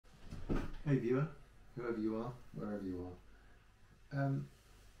Hey viewer, whoever you are, wherever you are.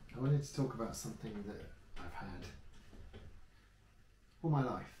 I wanted to talk about something that I've had all my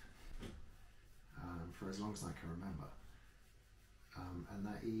life, for as long as I can remember, and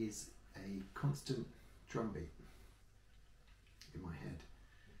that is a constant drumbeat in my head.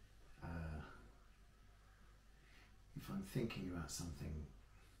 If I'm thinking about something,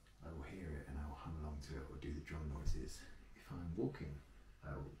 I will hear it and I will hum along to it or do the drum noises. If I'm walking,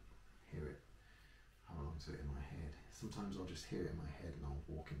 I will hear it, hum along to it in my head. Sometimes I'll just hear it in my head and I'll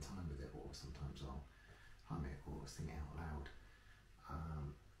walk in time with it, or sometimes I'll hum it or sing it out loud.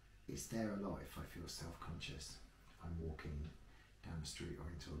 It's there a lot if I feel self-conscious. If I'm walking down the street or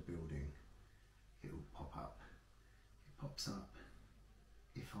into a building, it will pop up. It pops up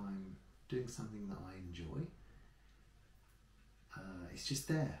if I'm doing something that I enjoy. It's just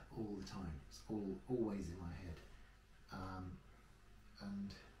there all the time. It's always in my head,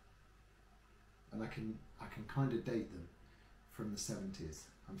 and I can kind of date them from the 70s.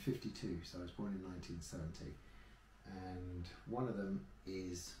 I'm 52, so I was born in 1970, and one of them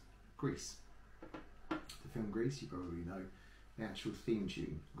is Grease. The film Grease, you probably know the actual theme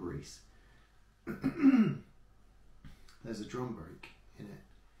tune, Grease. There's a drum break in it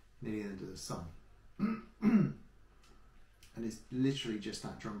near the end of the song. And it's literally just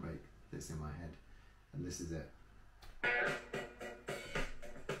that drum break that's in my head, and this is it.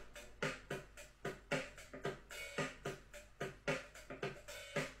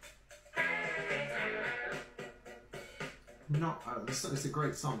 It's a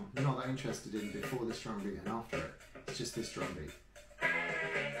great song. I'm not that interested in before this drum beat and after it. It's just this drum beat.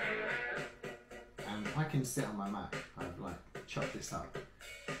 And I can sit on my Mac. I've chopped this up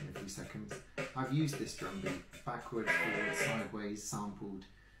in a few seconds. I've used this drum beat backwards, forwards, sideways, sampled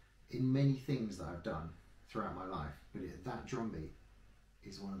in many things that I've done throughout my life, but that drum beat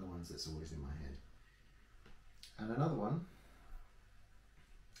is one of the ones that's always in my head. And another one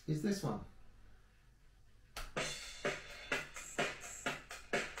is this one.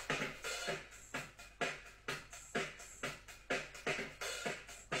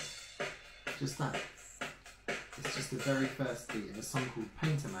 Just that. It's just the very first beat of a song called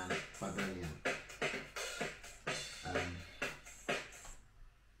Painter Man by Boney M.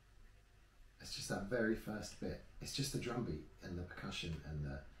 It's just that very first bit. It's just the drum beat and the percussion and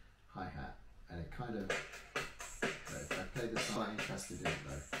the hi-hat, and it kind of, if I play this, I'm not interested in it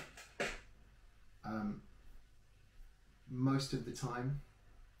though. Most of the time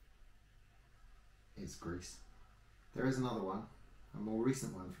it's Grease. There is another one, a more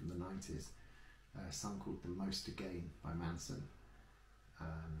recent one from the 90s, a song called The Most Again by Manson.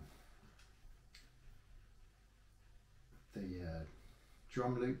 The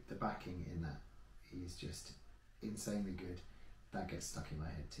drum loop, the backing in that is just insanely good. That gets stuck in my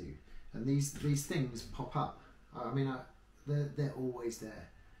head too. And these things pop up. I mean, they're always there,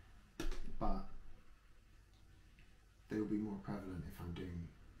 but they'll be more prevalent if I'm doing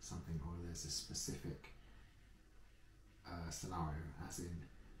something or there's a specific scenario, as in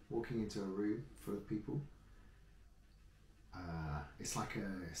walking into a room full of people. It's like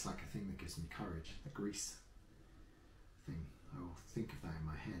a thing that gives me courage. The Grease thing. I will think of that in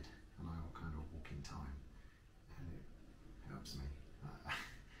my head, and I will kind of walk in time, and it helps me.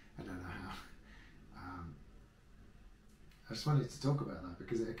 I don't know how. I just wanted to talk about that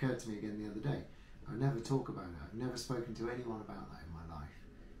because it occurred to me again the other day. I never talk about it. I've never spoken to anyone about that in my life,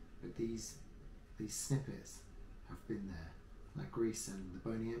 but these snippets have been there. Like Grease and the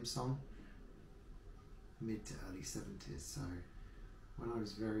Boney M song, mid to early 70s. So when I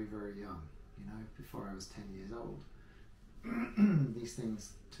was very, very young, you know, before I was 10 years old, these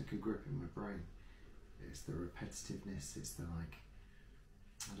things took a grip in my brain. It's the repetitiveness, it's the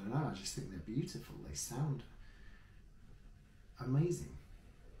I don't know, I just think they're beautiful. They sound amazing.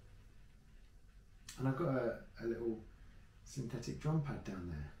 And I've got a little synthetic drum pad down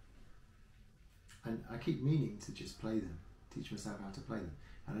there. And I keep meaning to just play them, teach myself how to play them.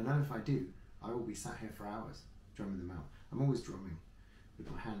 And I know if I do, I will be sat here for hours drumming them out. I'm always drumming with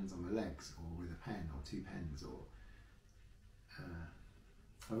my hands on my legs, or with a pen or two pens, or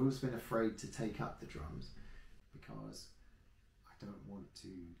I've always been afraid to take up the drums because I don't want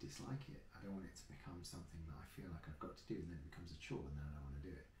to dislike it. I don't want it to become something that I feel like I've got to do, and then it becomes a chore and then I don't want to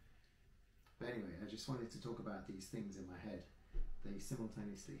do it. But anyway, I just wanted to talk about these things in my head. They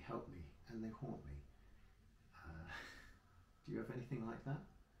simultaneously help me and they haunt me. Do you have anything like that?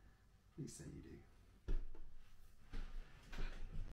 Please say you do.